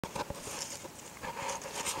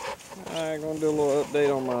I'm gonna do a little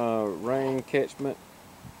update on my rain catchment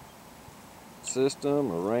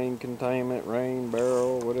system, or rain containment, rain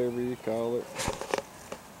barrel, whatever you call it,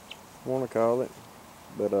 want to call it.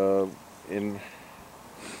 But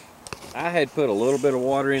I had put a little bit of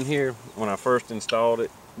water in here when I first installed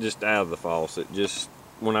it, just out of the faucet. Just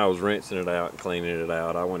when I was rinsing it out and cleaning it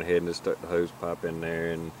out, I went ahead and just stuck the hose pipe in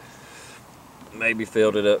there and maybe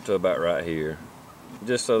filled it up to about right here,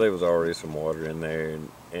 just so there was already some water in there.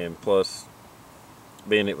 And plus,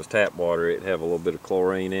 being it was tap water, it'd have a little bit of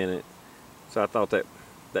chlorine in it. So I thought that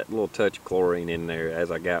little touch of chlorine in there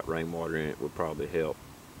as I got rainwater in it would probably help,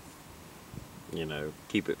 you know,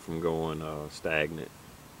 keep it from going stagnant,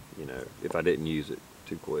 you know, if I didn't use it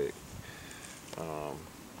too quick.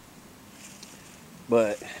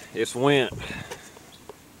 But it's went,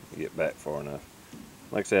 get back far enough.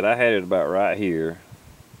 Like I said, I had it about right here,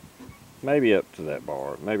 maybe up to that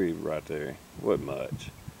bar, maybe right there, wasn't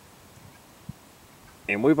much.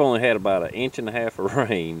 And we've only had about 1.5 inches of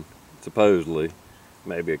rain, supposedly,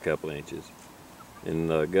 maybe a couple inches. And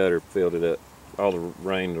the gutter filled it up. All the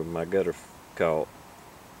rain that my gutter caught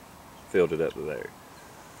filled it up to there.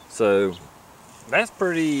 So that's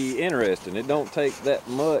pretty interesting. It don't take that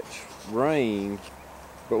much rain,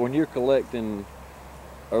 but when you're collecting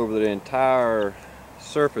over the entire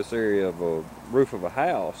surface area of a roof of a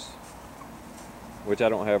house, which I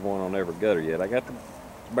don't have one on every gutter yet. I got the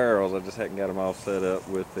barrels, I just hadn't got them all set up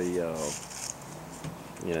with the,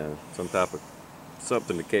 you know, some type of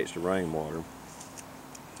something to catch the rainwater.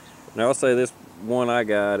 Now I'll say this one I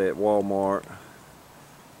got at Walmart,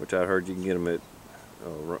 which I heard you can get them at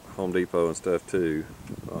Home Depot and stuff too.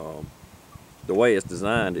 The way it's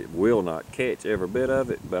designed, it will not catch every bit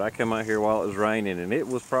of it, but I come out here while it was raining and it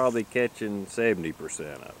was probably catching 70%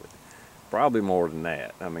 of it. Probably more than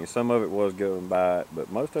that. I mean, some of it was going by it,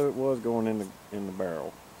 but most of it was going in the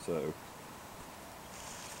barrel. So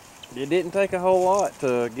it didn't take a whole lot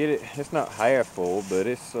to get it. It's not half full, but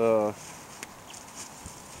it's let's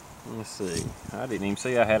see. I didn't even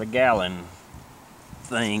see I had a gallon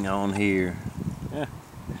thing on here. Yeah,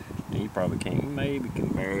 you probably can't. You maybe can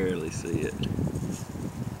barely see it.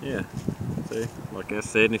 Yeah, see, like that's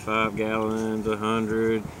 75 gallons,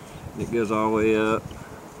 100. And it goes all the way up.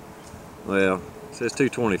 Well, it says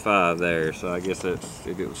 225 there, so I guess that's,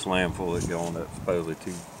 if it was slam full, it'd go on up supposedly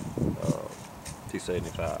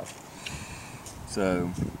 275.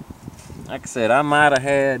 So, like I said, I might have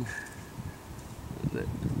had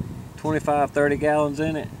 25, 30 gallons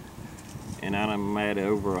in it, and I'm at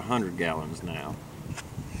over 100 gallons now.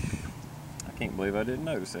 I can't believe I didn't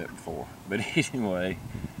notice that before. But anyway,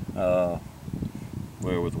 well,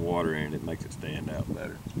 with the water in it, it makes it stand out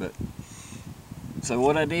better. But so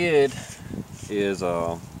what I did is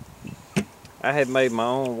I had made my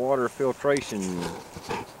own water filtration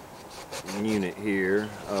unit here,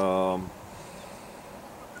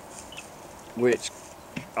 which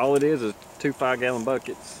all it is 2 5-gallon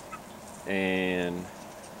buckets, and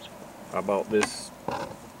I bought this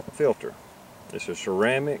filter. It's a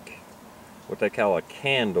ceramic, what they call a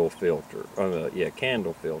candle filter. Yeah,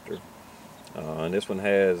 candle filter. And this one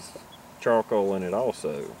has charcoal in it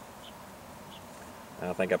also.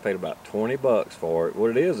 I think I paid about 20 bucks for it. What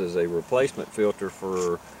it is a replacement filter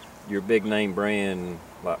for your big name brand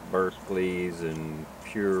like Berkeley's and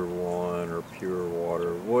Pure One or Pure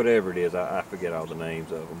Water, whatever it is. I forget all the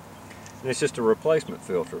names of them. And it's just a replacement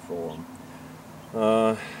filter for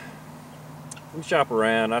them. You shop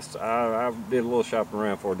around. I did a little shopping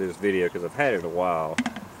around for this video because I've had it a while,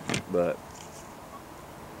 but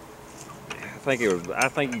I think you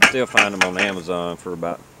can still find them on Amazon for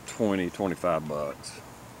about 20, 25 bucks.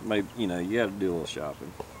 Maybe, you know, you got to do a little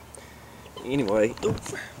shopping. Anyway,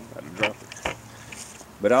 oops, I'm about to drop it.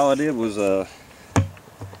 But all I did was,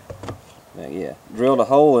 yeah, drilled a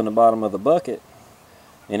hole in the bottom of the bucket,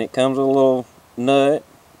 and it comes with a little nut,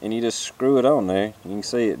 and you just screw it on there. You can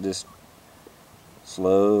see it just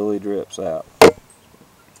slowly drips out.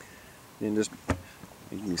 And just,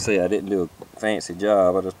 you can see I didn't do a fancy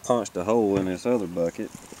job. I just punched a hole in this other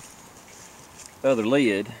bucket, other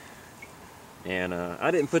lid, and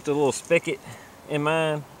I didn't put the little spigot in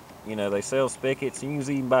mine. You know, they sell spigots. You can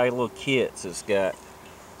even buy little kits. It's got,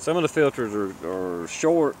 some of the filters are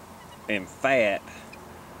short and fat.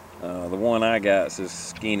 The one I got is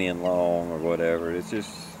skinny and long or whatever. It's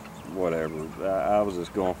just whatever. I was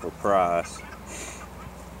just going for price.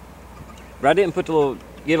 But I didn't put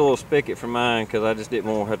get a little spigot for mine because I just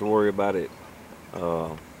didn't want to have to worry about it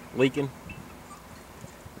leaking.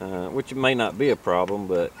 Which may not be a problem,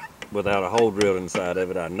 but without a hole drilled inside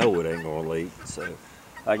of it, I know it ain't gonna leak. So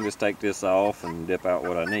I can just take this off and dip out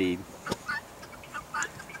what I need.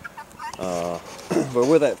 But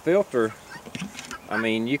with that filter, I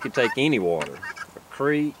mean, you could take any water, a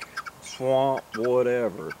creek, swamp,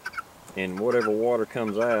 whatever, and whatever water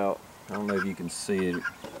comes out, I don't know if you can see it.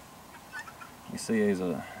 You see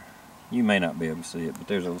you may not be able to see it, but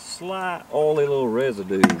there's a slight oily little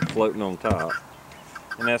residue floating on top.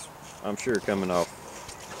 And that's, I'm sure, coming off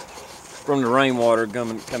from the rainwater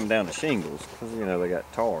coming down the shingles, because, you know, they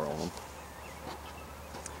got tar on them.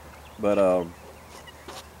 But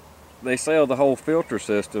they sell the whole filter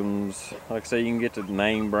systems. Like I say, you can get the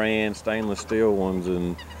name brand stainless steel ones,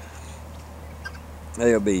 and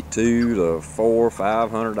they'll be $200 to $400,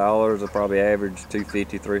 $500. They'll probably average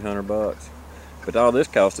 $250, $300. But all this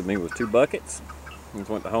costed me was 2 buckets. I just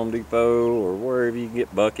went to Home Depot or wherever you can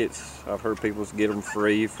get buckets. I've heard people get them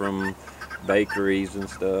free from bakeries and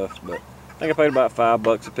stuff, but I think I paid about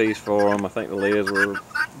 $5 a piece for them. I think the lids were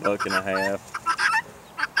 $1.50.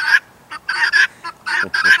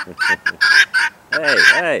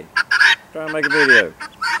 Hey, trying to make a video.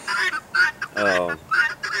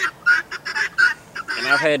 And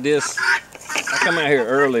I've had this, I come out here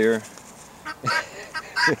earlier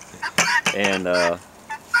and I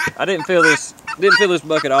didn't fill this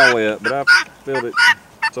bucket all the way up, but I filled it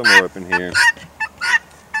somewhere up in here.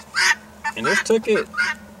 And this took it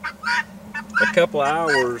a couple of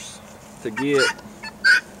hours to get.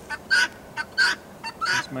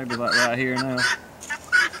 It's maybe like right here now.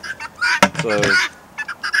 So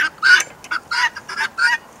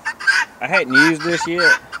I hadn't used this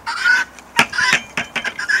yet.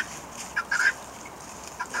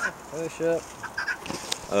 Push up.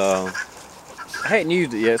 I hadn't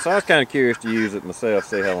used it yet, so I was kind of curious to use it myself,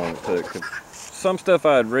 see how long it took. 'Cause some stuff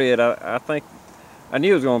I had read, I think I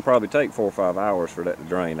knew it was going to probably take 4 or 5 hours for that to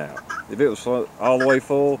drain out. If it was all the way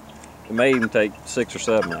full, it may even take 6 or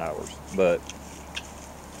 7 hours. But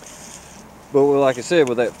like I said,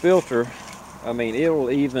 with that filter, I mean, it'll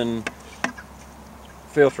even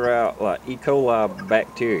filter out like E. coli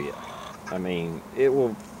bacteria. I mean,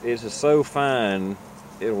 it's just so fine,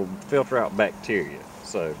 it will filter out bacteria.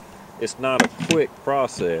 So it's not a quick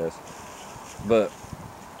process, but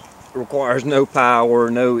requires no power,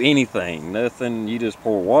 no anything, nothing. You just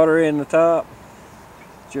pour water in the top,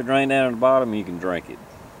 it should drain down at the bottom, and you can drink it.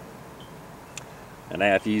 And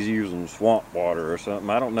now if you're using swamp water or something,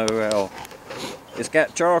 I don't know how. It's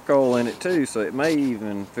got charcoal in it too, so it may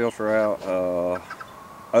even filter out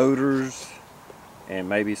odors and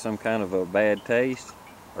maybe some kind of a bad taste.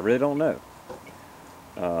 I really don't know.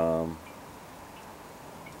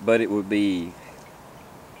 But it would be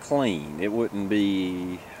clean. It wouldn't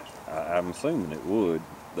be, I'm assuming it would,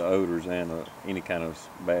 the odors and any kind of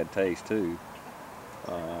bad taste too.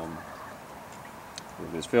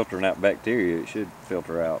 If it's filtering out bacteria, it should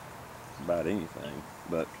filter out about anything.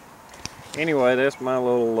 But anyway, that's my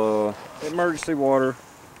little emergency water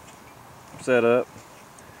setup.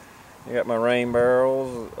 I got my rain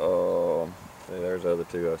barrels. See, there's the other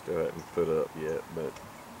two I still haven't put up yet, but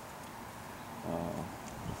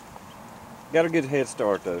got a good head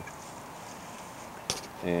start though.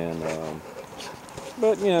 And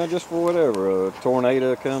but you know, just for whatever, a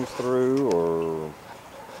tornado comes through, or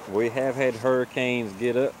we have had hurricanes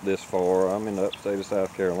get up this far. I'm in the upstate of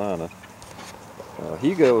South Carolina.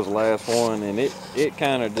 Hugo was the last one, and it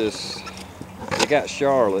kind of just, it got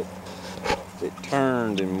Charlotte. It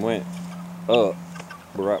turned and went up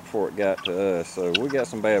right before it got to us. So we got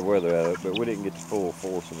some bad weather out of it, but we didn't get the full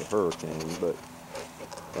force of the hurricane. But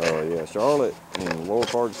yeah, Charlotte in the lower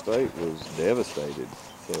part of the state was devastated.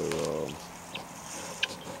 So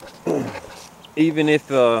even if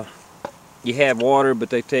you have water,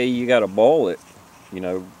 but they tell you got to boil it, you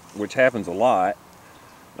know, which happens a lot.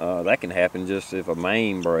 That can happen just if a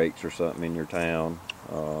main breaks or something in your town,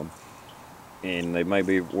 and they may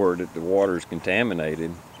be worried that the water is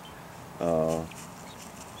contaminated.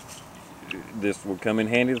 This would come in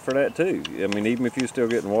handy for that too. I mean, even if you're still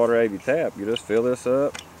getting water out of your tap, you just fill this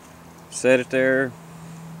up, set it there,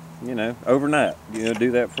 you know, overnight. You know,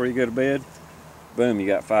 do that before you go to bed. Boom, you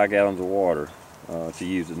got 5 gallons of water to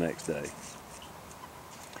use the next day.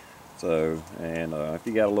 So, and if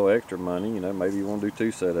you got a little extra money, you know, maybe you want to do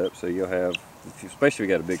 2 setups, so you'll have, especially if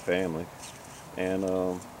you got a big family, and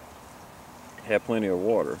have plenty of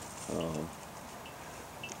water.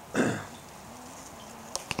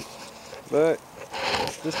 But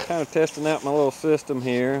just kind of testing out my little system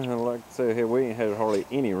here. And like I said, here we ain't had hardly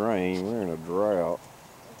any rain. We're in a drought.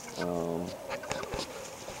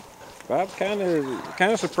 But I'm kind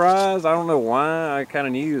of surprised. I don't know why. I kind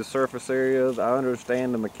of knew the surface areas. I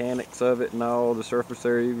understand the mechanics of it and all, the surface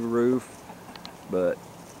area of the roof. But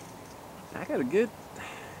I got a good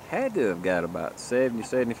had to have got about 70,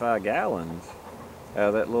 75 gallons out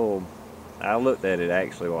of that little, I looked at it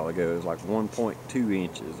actually a while ago, it was like 1.2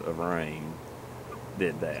 inches of rain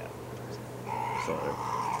did that. So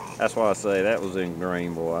that's why I say that was in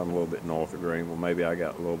Greenville. I'm a little bit north of Greenville. Maybe I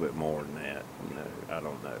got a little bit more than that. No, I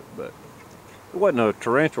don't know. But it wasn't a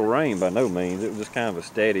torrential rain by no means. It was just kind of a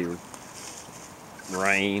steady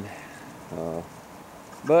rain.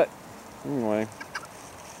 But anyway,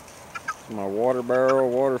 my water barrel,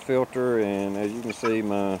 water filter, and as you can see,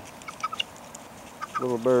 my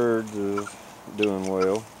little birds is doing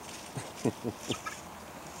well.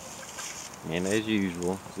 And as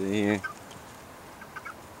usual, see here.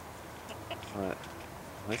 Right.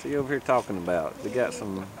 What's he over here talking about? They got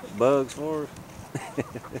some bugs for us?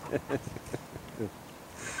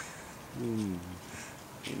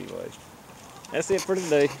 Anyway, that's it for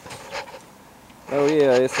today. Oh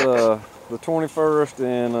yeah, it's the 21st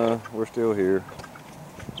and we're still here.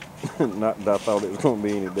 Not that I thought it was going to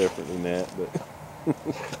be any different than that, but